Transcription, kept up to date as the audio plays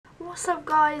What's up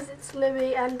guys, it's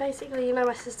Libby, and basically you know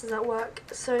my sister's at work,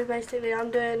 so basically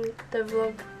I'm doing the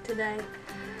vlog today.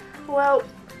 Well,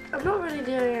 I'm not really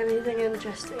doing anything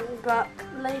interesting, but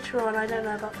later on, I don't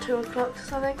know, about 2 o'clock or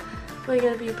something, we're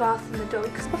going to be bathing the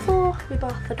dogs. Before we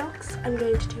bath the dogs, I'm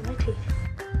going to do my teeth.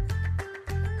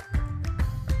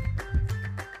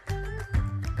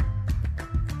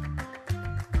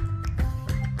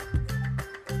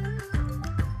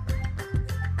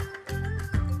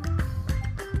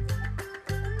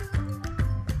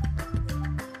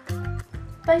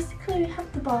 Basically we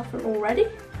have the bathroom all ready,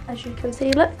 as you can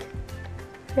see, look.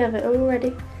 We have it all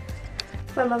ready.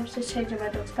 My mum's just changing my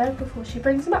dog's bed before she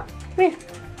brings him up. Come here.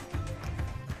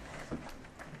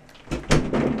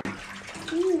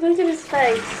 Look at his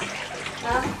face.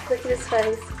 Look at his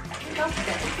face.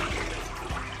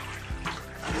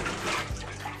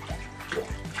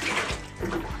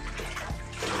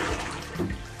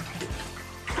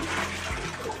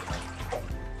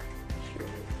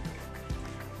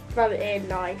 Rub it in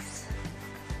nice.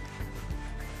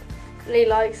 And he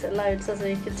likes it loads, doesn't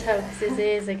he? You can tell because his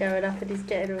ears are going up and he's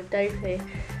getting all dopey.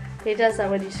 He does that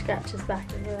when you scratch his back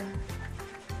as well.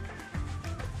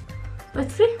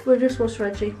 Let's see, we'll just wash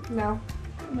Reggie now.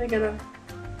 I'm gonna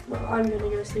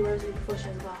go see Rosie before she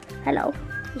has a bath. Hello,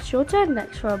 it's your turn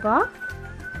next for a bath.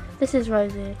 This is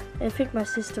Rosie. I think my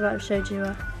sister might have showed you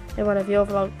her in one of her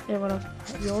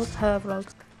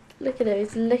vlogs. Look at him,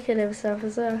 he's licking himself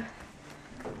as well.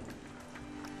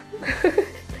 Look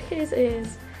at his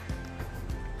ears.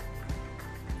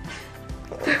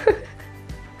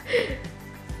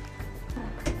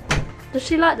 Does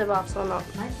she like the baths or not?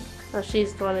 No,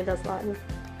 she's the one who does like them.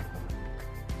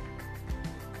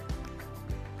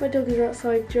 My dog is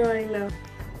outside drying now.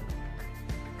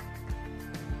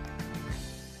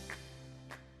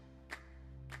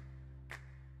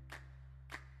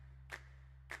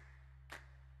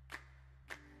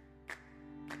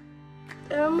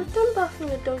 We've done bathing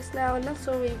the dogs now, and that's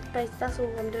all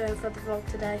I'm doing for the vlog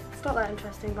today. It's not that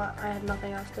interesting, but I had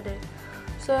nothing else to do.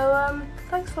 So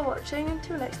thanks for watching,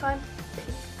 until next time.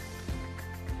 Peace.